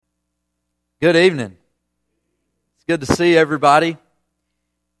Good evening. It's good to see everybody.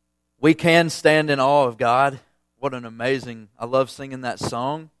 We can stand in awe of God. What an amazing, I love singing that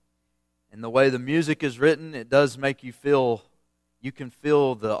song. And the way the music is written, it does make you feel, you can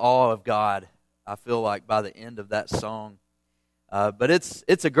feel the awe of God, I feel like, by the end of that song. But it's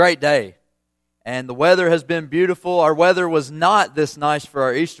a great day. And the weather has been beautiful. Our weather was not this nice for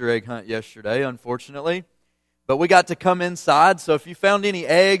our Easter egg hunt yesterday, unfortunately. But we got to come inside, so if you found any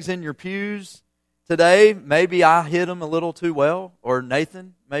eggs in your pews today, maybe I hit them a little too well, or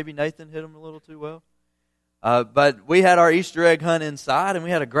maybe Nathan hit them a little too well. But we had our Easter egg hunt inside, and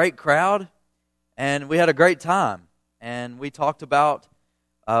we had a great crowd, and we had a great time. And we talked about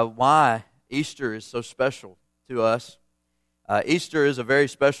why Easter is so special to us. Easter is a very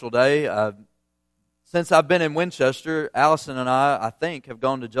special day. Since I've been in Winchester, Allison and I think, have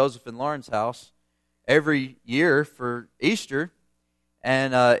gone to Joseph and Lauren's house every year for Easter,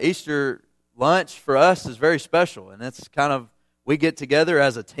 and Easter lunch for us is very special, and it's kind of, we get together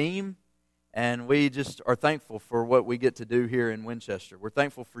as a team, and we just are thankful for what we get to do here in Winchester. We're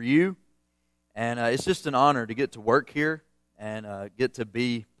thankful for you, and it's just an honor to get to work here and get to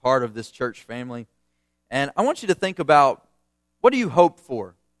be part of this church family. And I want you to think about, what do you hope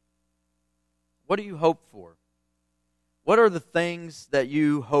for? What do you hope for? What are the things that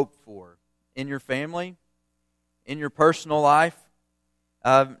you hope for in your family, in your personal life?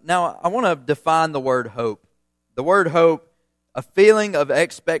 Now, I want to define the word hope. The word hope, a feeling of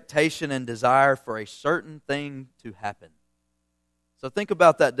expectation and desire for a certain thing to happen. So think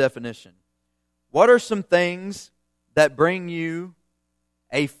about that definition. What are some things that bring you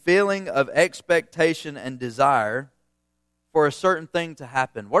a feeling of expectation and desire for a certain thing to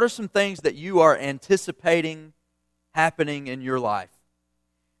happen? What are some things that you are anticipating happening in your life?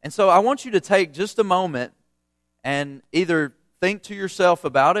 And so I want you to take just a moment and either think to yourself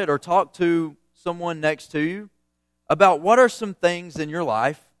about it or talk to someone next to you about what are some things in your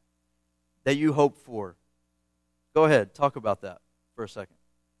life that you hope for. Go ahead, talk about that for a second.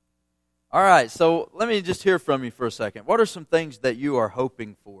 All right, so let me just hear from you for a second. What are some things that you are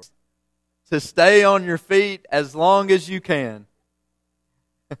hoping for? To stay on your feet as long as you can.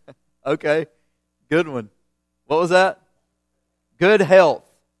 Okay, good one. What was that? Good health.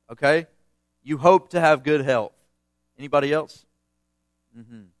 Okay? You hope to have good health. Anybody else?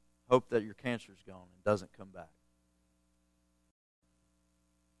 Hope that your cancer's gone and doesn't come back.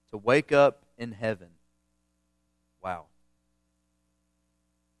 To wake up in heaven. Wow.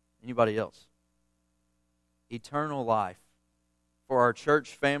 Anybody else? Eternal life. For our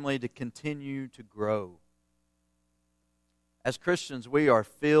church family to continue to grow. As Christians, we are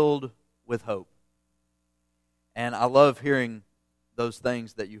filled with hope. And I love hearing those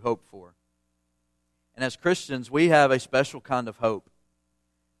things that you hope for. And as Christians, we have a special kind of hope.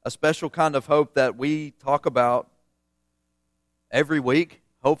 A special kind of hope that we talk about every week,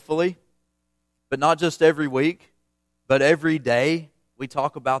 hopefully. But not just every week, but every day. We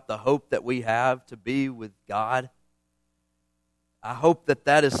talk about the hope that we have to be with God. I hope that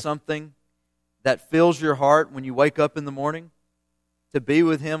that is something that fills your heart when you wake up in the morning, to be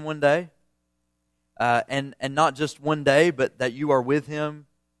with Him one day. And not just one day, but that you are with Him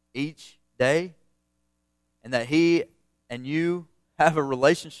each day. And that He and you have a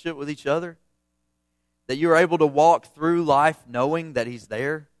relationship with each other. That you are able to walk through life knowing that He's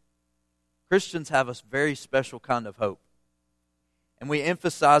there. Christians have a very special kind of hope. And we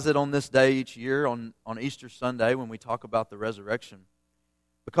emphasize it on this day each year, on Easter Sunday, when we talk about the resurrection.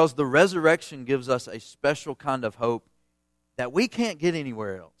 Because the resurrection gives us a special kind of hope that we can't get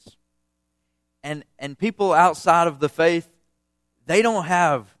anywhere else. And people outside of the faith, they don't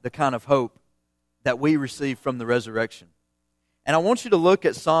have the kind of hope that we receive from the resurrection. And I want you to look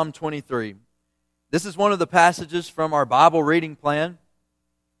at Psalm 23. This is one of the passages from our Bible reading plan.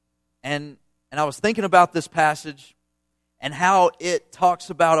 And I was thinking about this passage and how it talks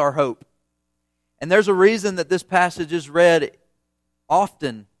about our hope. And there's a reason that this passage is read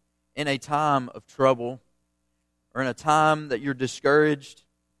often in a time of trouble, or in a time that you're discouraged,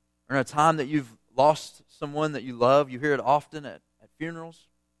 or in a time that you've lost someone that you love. You hear it often at funerals.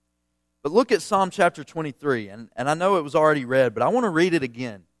 But look at Psalm chapter 23, and I know it was already read, but I want to read it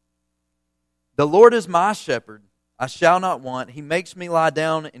again. The Lord is my shepherd, I shall not want. He makes me lie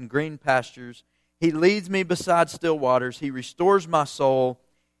down in green pastures. He leads me beside still waters. He restores my soul.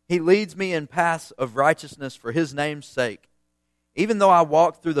 He leads me in paths of righteousness for His name's sake. Even though I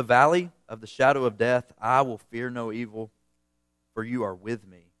walk through the valley of the shadow of death, I will fear no evil, for You are with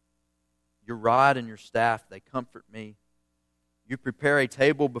me. Your rod and your staff, they comfort me. You prepare a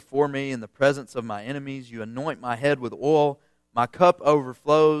table before me in the presence of my enemies. You anoint my head with oil. My cup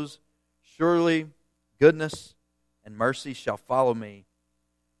overflows. Surely goodness and mercy shall follow me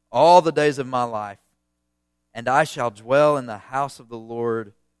all the days of my life, and I shall dwell in the house of the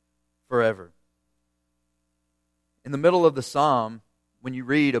Lord forever. In the middle of the psalm, when you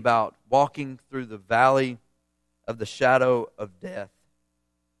read about walking through the valley of the shadow of death,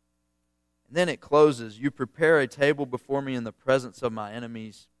 and then it closes, you prepare a table before me in the presence of my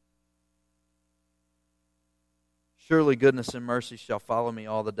enemies. Surely goodness and mercy shall follow me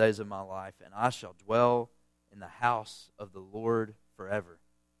all the days of my life, and I shall dwell in the house of the Lord forever.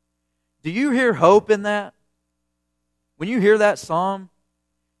 Do you hear hope in that? When you hear that psalm,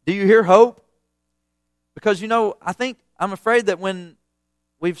 do you hear hope? Because, I'm afraid that when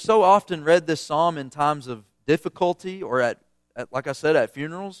we've so often read this psalm in times of difficulty or at like I said, at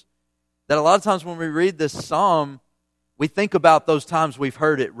funerals, that a lot of times when we read this psalm, we think about those times we've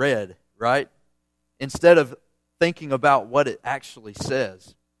heard it read, right? Instead of thinking about what it actually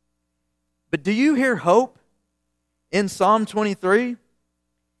says. But do you hear hope in Psalm 23?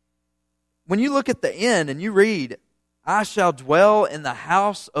 When you look at the end and you read, I shall dwell in the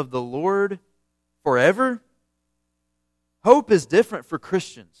house of the Lord forever, hope is different for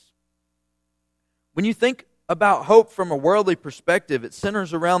Christians. When you think about hope from a worldly perspective, it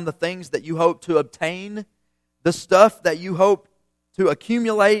centers around the things that you hope to obtain, the stuff that you hope to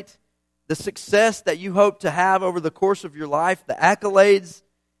accumulate, the success that you hope to have over the course of your life, the accolades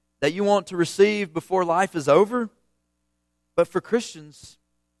that you want to receive before life is over. But for Christians,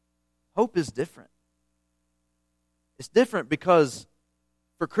 hope is different. It's different because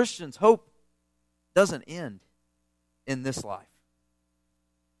for Christians, hope doesn't end in this life.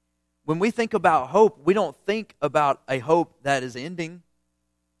 When we think about hope, we don't think about a hope that is ending.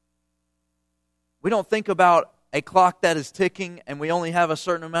 We don't think about a clock that is ticking and we only have a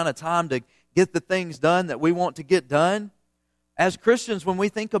certain amount of time to get the things done that we want to get done. As Christians, when we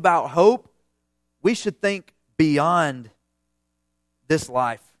think about hope, we should think beyond this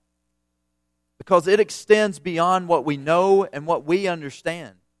life, because it extends beyond what we know and what we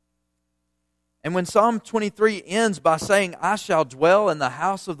understand. And when Psalm 23 ends by saying, I shall dwell in the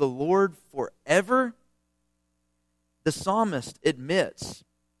house of the Lord forever, the psalmist admits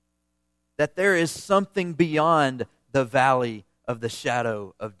that there is something beyond the valley of the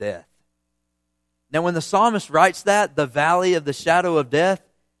shadow of death. Now, when the psalmist writes that, the valley of the shadow of death,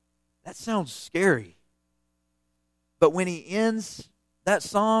 that sounds scary. But when he ends that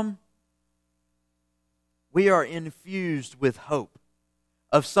psalm, we are infused with hope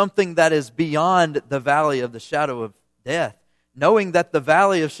of something that is beyond the valley of the shadow of death, knowing that the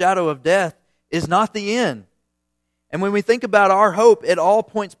valley of shadow of death is not the end. And when we think about our hope, it all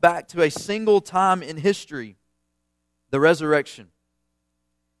points back to a single time in history, the resurrection.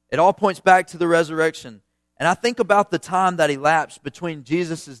 It all points back to the resurrection. And I think about the time that elapsed between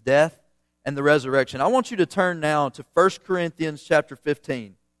Jesus' death and the resurrection. I want you to turn now to 1 Corinthians chapter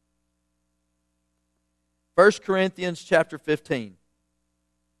 15. 1 Corinthians chapter 15.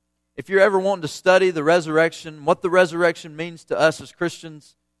 If you're ever wanting to study the resurrection, what the resurrection means to us as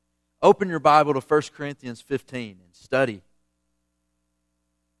Christians, open your Bible to 1 Corinthians 15 and study.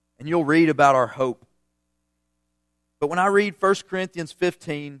 And you'll read about our hope. But when I read 1 Corinthians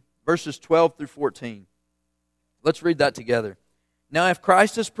 15, verses 12 through 14, let's read that together. Now, if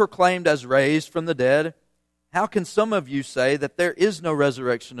Christ is proclaimed as raised from the dead, how can some of you say that there is no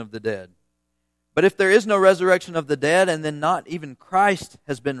resurrection of the dead? But if there is no resurrection of the dead, and then not even Christ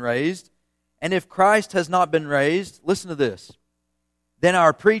has been raised, and if Christ has not been raised, listen to this, then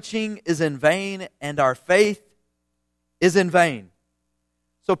our preaching is in vain, and our faith is in vain.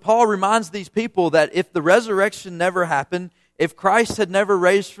 So Paul reminds these people that if the resurrection never happened, if Christ had never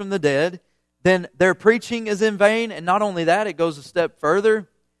raised from the dead, then their preaching is in vain, and not only that, it goes a step further,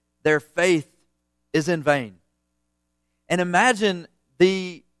 their faith is in vain. And imagine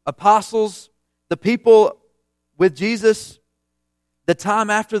the apostles, the people with Jesus, the time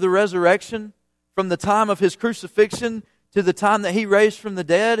after the resurrection, from the time of his crucifixion to the time that he raised from the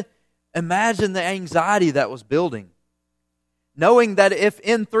dead, imagine the anxiety that was building. Knowing that if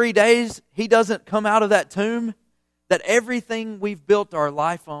in 3 days he doesn't come out of that tomb, that everything we've built our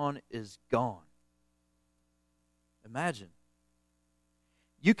life on is gone. Imagine.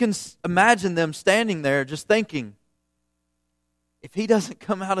 You can imagine them standing there just thinking, if he doesn't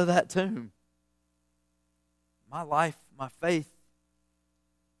come out of that tomb, my life, my faith,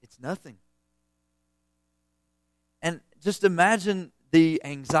 it's nothing. And just imagine the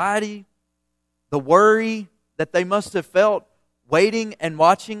anxiety, the worry that they must have felt waiting and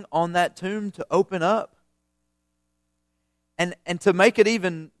watching on that tomb to open up. And to make it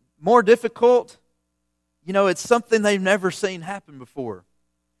even more difficult, it's something they've never seen happen before.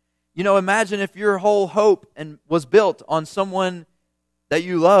 Imagine if your whole hope was built on someone that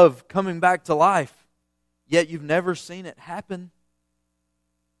you love coming back to life, yet you've never seen it happen.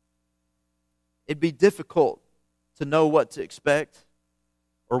 It'd be difficult to know what to expect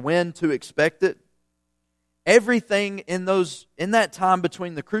or when to expect it. Everything in that time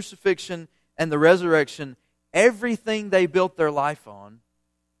between the crucifixion and the resurrection, everything they built their life on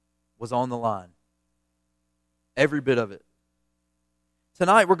was on the line. Every bit of it.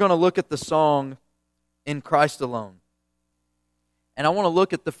 Tonight we're going to look at the song In Christ Alone. And I want to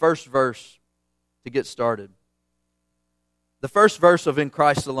look at the first verse to get started. The first verse of In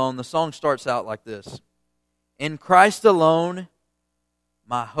Christ Alone, the song starts out like this. In Christ alone,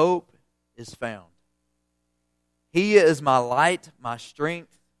 my hope is found. He is my light, my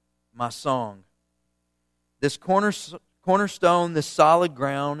strength, my song. This cornerstone, this solid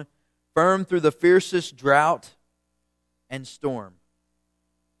ground, firm through the fiercest drought and storm.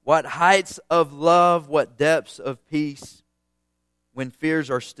 What heights of love, what depths of peace, when fears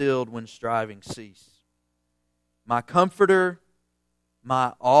are stilled, when striving cease. My comforter,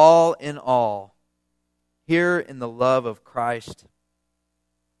 my all in all, here in the love of Christ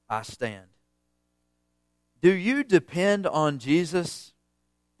I stand. Do you depend on Jesus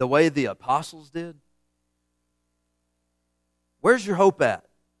the way the apostles did? Where's your hope at?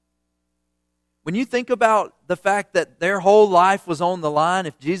 When you think about the fact that their whole life was on the line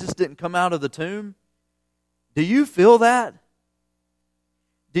if Jesus didn't come out of the tomb, do you feel that?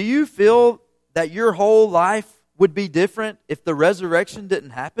 Do you feel that your whole life would be different if the resurrection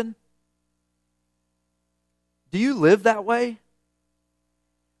didn't happen? Do you live that way?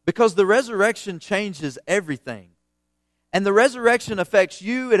 Because the resurrection changes everything. And the resurrection affects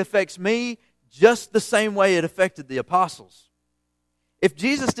you, it affects me, just the same way it affected the apostles. If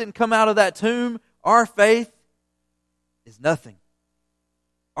Jesus didn't come out of that tomb, our faith is nothing.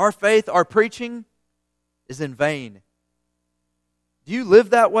 Our faith, our preaching is in vain. Do you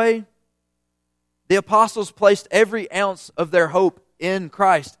live that way? The apostles placed every ounce of their hope in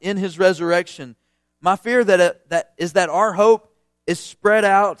Christ, in His resurrection. My fear is that our hope is spread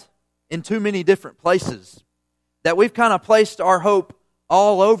out in too many different places. That we've kind of placed our hope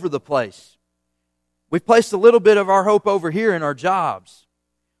all over the place. We've placed a little bit of our hope over here in our jobs.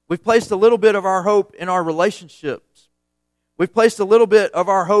 We've placed a little bit of our hope in our relationships. We've placed a little bit of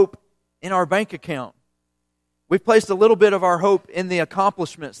our hope in our bank account. We've placed a little bit of our hope in the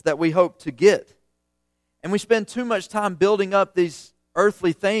accomplishments that we hope to get. And we spend too much time building up these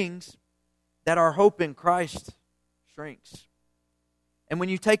earthly things that our hope in Christ shrinks. And when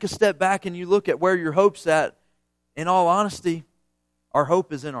you take a step back and you look at where your hope's at, in all honesty, our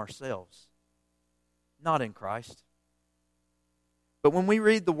hope is in ourselves, not in Christ. But when we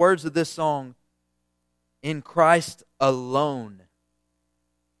read the words of this song, in Christ alone,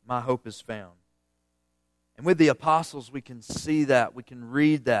 my hope is found. And with the apostles, we can see that, we can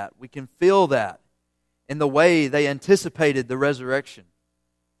read that, we can feel that in the way they anticipated the resurrection.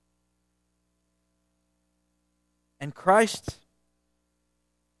 And Christ,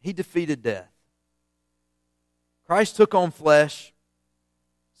 He defeated death. Christ took on flesh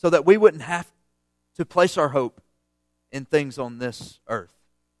so that we wouldn't have to place our hope in things on this earth.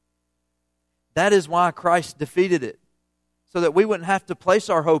 That is why Christ defeated it, so that we wouldn't have to place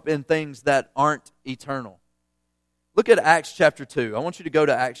our hope in things that aren't eternal. Look at Acts chapter 2. I want you to go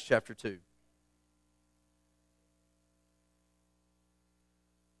to Acts chapter 2.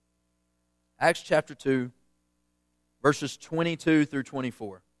 Acts chapter 2, verses 22 through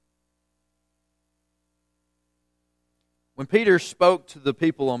 24. When Peter spoke to the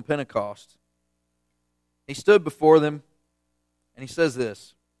people on Pentecost, he stood before them and he says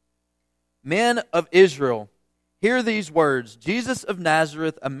this, Men of Israel, hear these words. Jesus of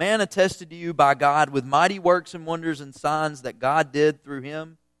Nazareth, a man attested to you by God with mighty works and wonders and signs that God did through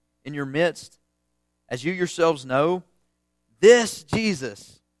Him in your midst, as you yourselves know. This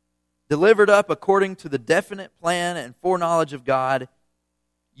Jesus, delivered up according to the definite plan and foreknowledge of God,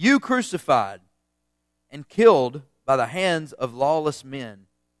 you crucified and killed by the hands of lawless men.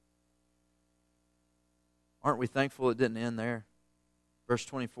 Aren't we thankful it didn't end there? Verse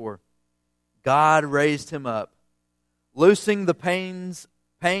 24. God raised Him up, loosing the pangs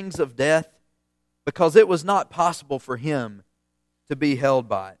of death, because it was not possible for Him to be held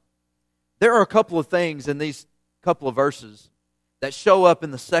by it. There are a couple of things in these couple of verses that show up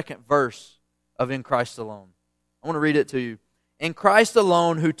in the second verse of In Christ Alone. I want to read it to you. In Christ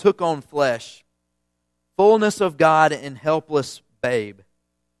alone, who took on flesh, fullness of God in helpless babe,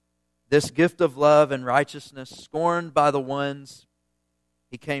 this gift of love and righteousness, scorned by the ones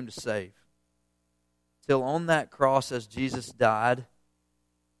He came to save. Till on that cross as Jesus died,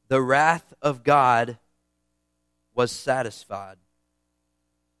 the wrath of God was satisfied.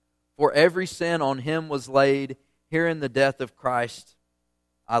 For every sin on him was laid. Here in the death of Christ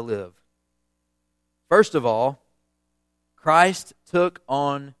I live. First of all, Christ took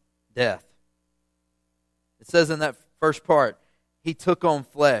on death. It says in that first part, He took on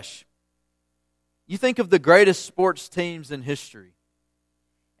flesh. You think of the greatest sports teams in history.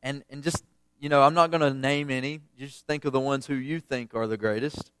 And just, I'm not going to name any. Just think of the ones who you think are the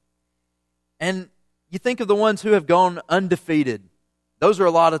greatest. And you think of the ones who have gone undefeated. Those are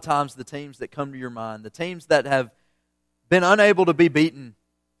a lot of times the teams that come to your mind. The teams that have been unable to be beaten.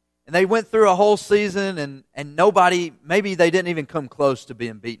 And they went through a whole season and nobody, maybe they didn't even come close to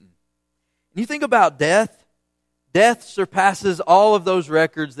being beaten. And you think about death. Death surpasses all of those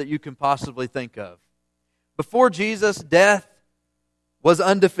records that you can possibly think of. Before Jesus, death was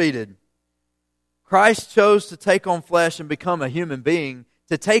undefeated. Christ chose to take on flesh and become a human being,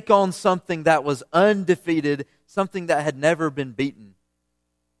 to take on something that was undefeated, something that had never been beaten.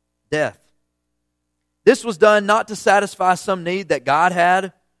 Death. This was done not to satisfy some need that God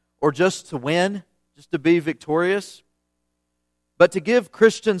had, or just to win, just to be victorious, but to give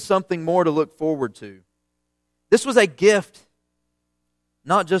Christians something more to look forward to. This was a gift,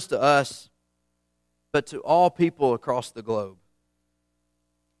 not just to us, but to all people across the globe.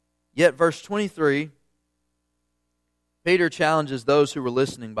 Yet, verse 23, Peter challenges those who were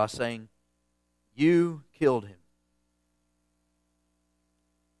listening by saying, "You killed him."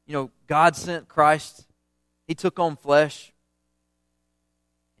 God sent Christ. He took on flesh,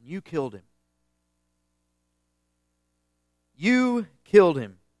 and you killed him. You killed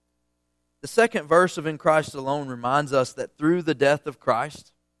him. The second verse of In Christ Alone reminds us that through the death of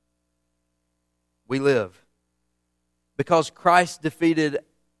Christ, we live. Because Christ defeated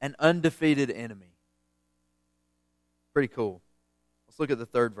an undefeated enemy. Pretty cool. Let's look at the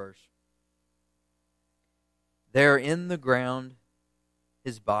third verse. There in the ground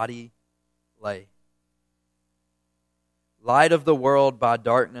his body lay. Light of the world by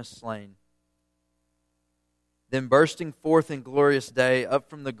darkness slain. Then bursting forth in glorious day, up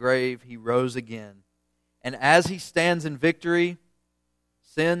from the grave he rose again. And as he stands in victory,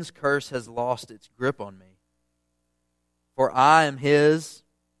 sin's curse has lost its grip on me. For I am his,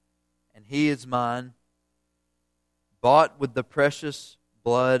 and he is mine, bought with the precious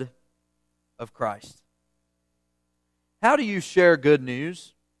blood of Christ. How do you share good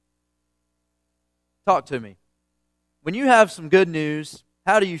news? Talk to me. When you have some good news,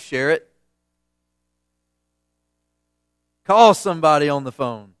 how do you share it? Call somebody on the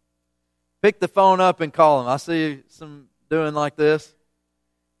phone. Pick the phone up and call them. I see some doing like this.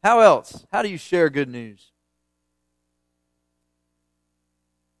 How else? How do you share good news?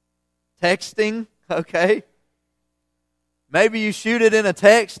 Texting, okay. Maybe you shoot it in a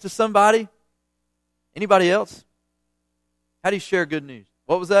text to somebody. Anybody else? How do you share good news?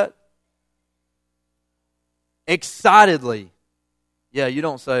 What was that? Excitedly. Yeah, you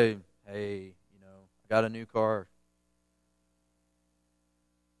don't say, "Hey, I got a new car."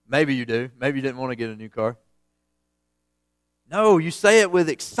 Maybe you do. Maybe you didn't want to get a new car. No, you say it with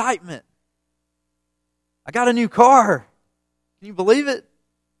excitement. "I got a new car." Can you believe it?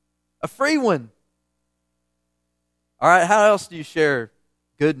 A free one. All right, how else do you share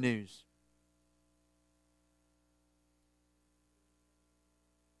good news?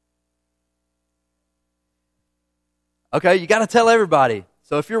 Okay, you got to tell everybody.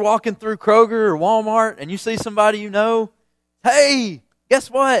 So if you're walking through Kroger or Walmart and you see somebody you know, "Hey, guess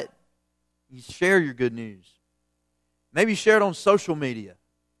what?" You share your good news. Maybe you share it on social media.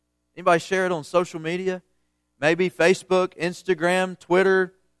 Anybody share it on social media? Maybe Facebook, Instagram,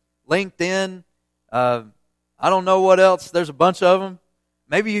 Twitter, LinkedIn. I don't know what else. There's a bunch of them.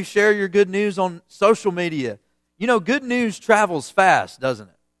 Maybe you share your good news on social media. Good news travels fast, doesn't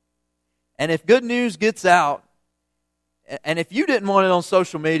it? And if good news gets out, and if you didn't want it on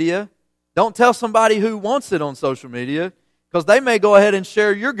social media, don't tell somebody who wants it on social media, because they may go ahead and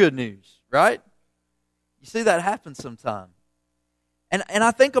share your good news, right? You see that happen sometime. And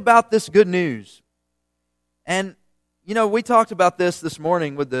I think about this good news. And, we talked about this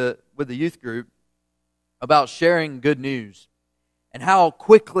morning with the youth group about sharing good news and how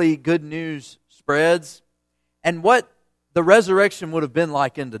quickly good news spreads and what the resurrection would have been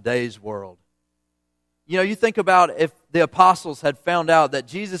like in today's world. You think about if the apostles had found out that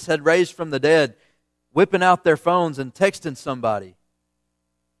Jesus had raised from the dead, whipping out their phones and texting somebody.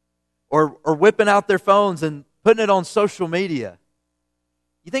 Or whipping out their phones and putting it on social media.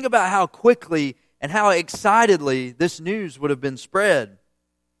 You think about how quickly and how excitedly this news would have been spread.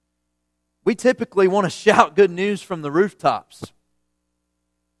 We typically want to shout good news from the rooftops.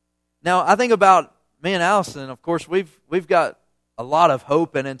 Now, I think about me and Allison. Of course, we've got a lot of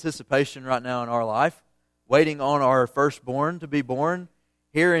hope and anticipation right now in our life, waiting on our firstborn to be born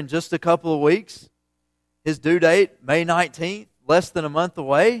here in just a couple of weeks. His due date, May 19th, less than a month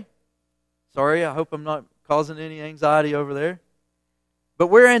away. Sorry, I hope I'm not causing any anxiety over there. But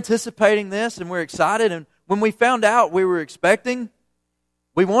we're anticipating this and we're excited. And when we found out we were expecting,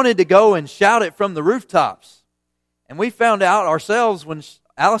 we wanted to go and shout it from the rooftops. And we found out ourselves when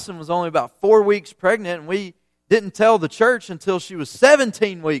Allison was only about 4 weeks pregnant, and we didn't tell the church until she was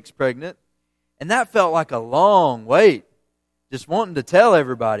 17 weeks pregnant. And that felt like a long wait, just wanting to tell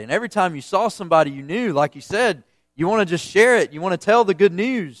everybody. And every time you saw somebody you knew, like you said, you want to just share it. You want to tell the good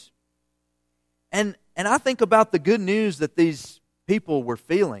news. And I think about the good news that these people were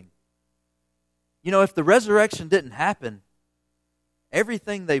feeling. You know, if the resurrection didn't happen,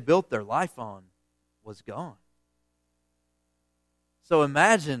 everything they built their life on was gone. So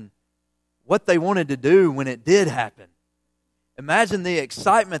imagine what they wanted to do when it did happen. Imagine the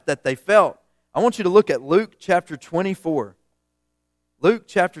excitement that they felt. I want you to look at Luke chapter 24. Luke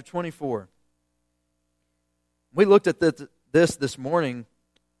chapter 24. We looked at this morning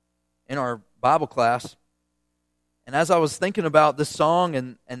in our Bible class. And as I was thinking about this song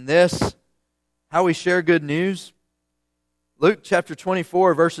and this, how we share good news, Luke chapter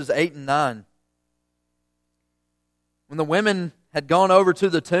 24, verses 8 and 9. When the women had gone over to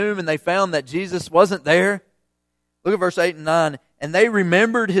the tomb and they found that Jesus wasn't there, look at verse 8 and 9. And they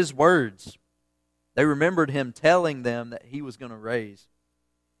remembered his words. They remembered him telling them that he was going to raise.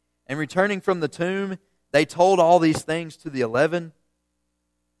 And returning from the tomb, they told all these things to the 11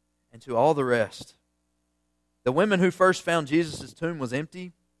 and to all the rest. The women who first found Jesus' tomb was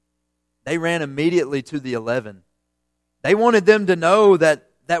empty. They ran immediately to the 11. They wanted them to know that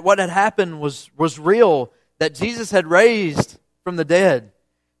what had happened was real, that Jesus had raised from the dead,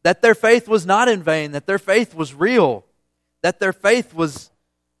 that their faith was not in vain, that their faith was real, that their faith was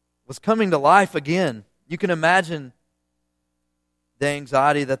coming to life again. You can imagine the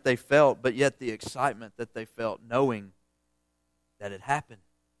anxiety that they felt, but yet the excitement that they felt knowing that it happened.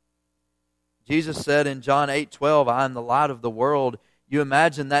 Jesus said in John 8:12, I am the light of the world. You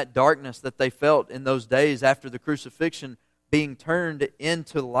imagine that darkness that they felt in those days after the crucifixion being turned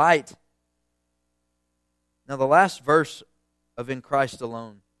into light. Now the last verse of In Christ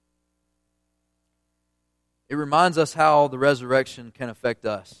Alone, it reminds us how the resurrection can affect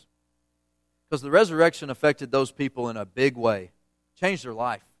us. Because the resurrection affected those people in a big way. Changed their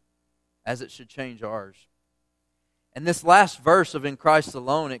life, as it should change ours. And this last verse of In Christ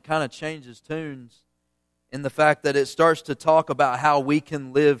Alone, it kind of changes tunes in the fact that it starts to talk about how we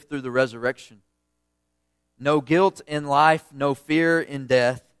can live through the resurrection. No guilt in life, no fear in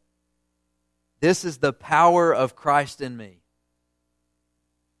death. This is the power of Christ in me.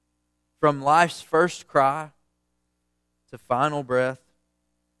 From life's first cry to final breath,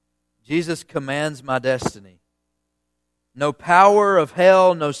 Jesus commands my destiny. No power of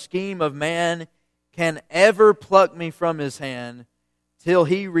hell, no scheme of man can ever pluck me from his hand till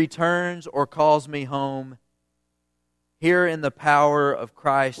he returns or calls me home. Here in the power of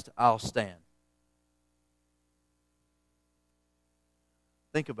Christ I'll stand.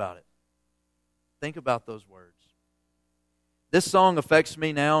 Think about it. Think about those words. This song affects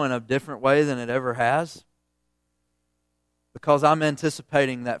me now in a different way than it ever has, because I'm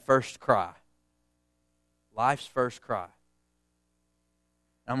anticipating that first cry. Life's first cry.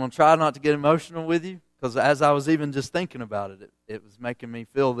 I'm going to try not to get emotional with you, because as I was even just thinking about it, it was making me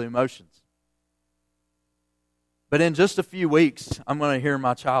feel the emotions. But in just a few weeks, I'm going to hear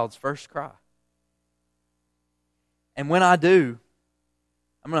my child's first cry. And when I do,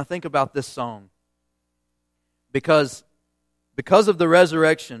 I'm going to think about this song. Because of the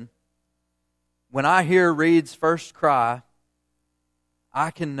resurrection, when I hear Reed's first cry,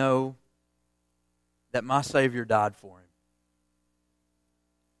 I can know that my Savior died for him.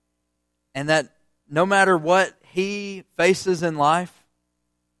 And that no matter what he faces in life,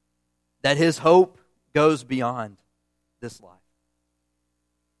 that his hope goes beyond this life.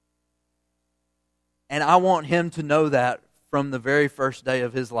 And I want him to know that from the very first day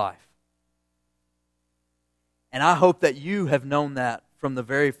of his life. And I hope that you have known that from the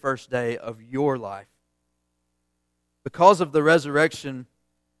very first day of your life. Because of the resurrection,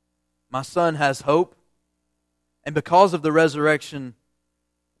 my son has hope. And because of the resurrection,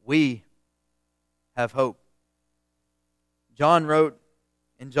 we have hope. John wrote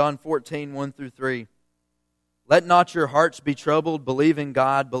in John 14, 1 through 3, let not your hearts be troubled. Believe in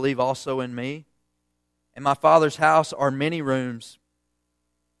God. Believe also in me. In my Father's house are many rooms.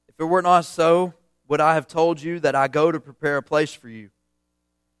 If it were not so, would I have told you that I go to prepare a place for you?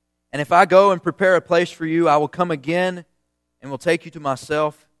 And if I go and prepare a place for you, I will come again and will take you to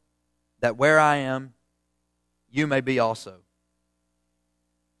myself, that where I am, you may be also.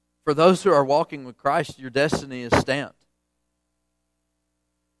 For those who are walking with Christ, your destiny is stamped.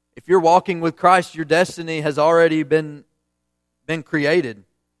 If you're walking with Christ, your destiny has already been created.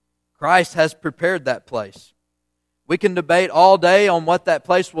 Christ has prepared that place. We can debate all day on what that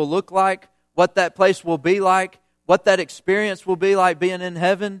place will look like, what that place will be like, what that experience will be like being in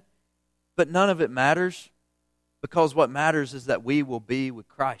heaven, but none of it matters, because what matters is that we will be with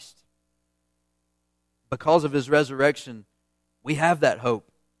Christ. Because of His resurrection, we have that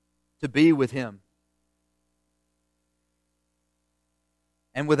hope to be with Him.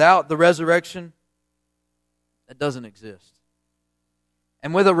 And without the resurrection, it doesn't exist.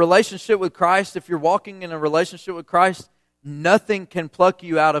 And with a relationship with Christ, if you're walking in a relationship with Christ, nothing can pluck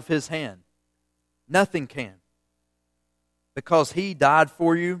you out of His hand. Nothing can. Because He died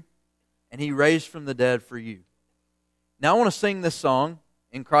for you and He raised from the dead for you. Now I want to sing this song,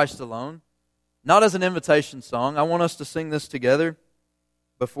 In Christ Alone, not as an invitation song. I want us to sing this together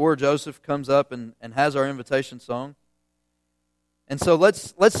before Joseph comes up and has our invitation song. And so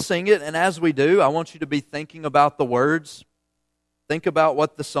let's sing it, and as we do, I want you to be thinking about the words. Think about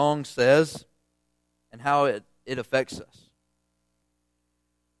what the song says and how it affects us.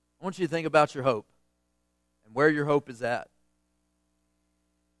 I want you to think about your hope and where your hope is at.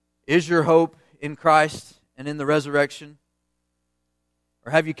 Is your hope in Christ and in the resurrection?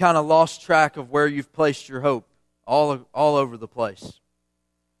 Or have you kind of lost track of where you've placed your hope all over the place?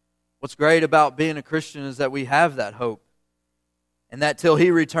 What's great about being a Christian is that we have that hope. And that till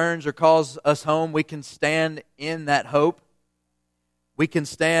He returns or calls us home, we can stand in that hope. We can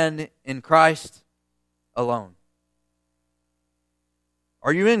stand in Christ alone.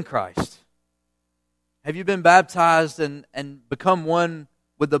 Are you in Christ? Have you been baptized and become one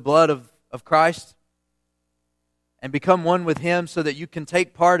with the blood of Christ? And become one with Him so that you can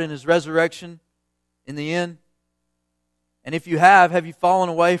take part in His resurrection in the end? And if you have you fallen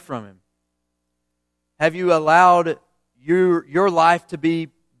away from Him? Have you allowed your life to be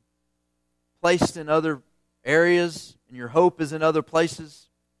placed in other areas and your hope is in other places?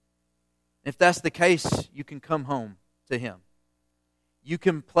 If that's the case, you can come home to Him. You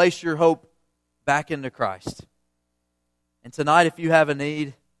can place your hope back into Christ. And tonight, if you have a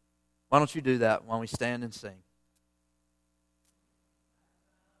need, why don't you do that while we stand and sing?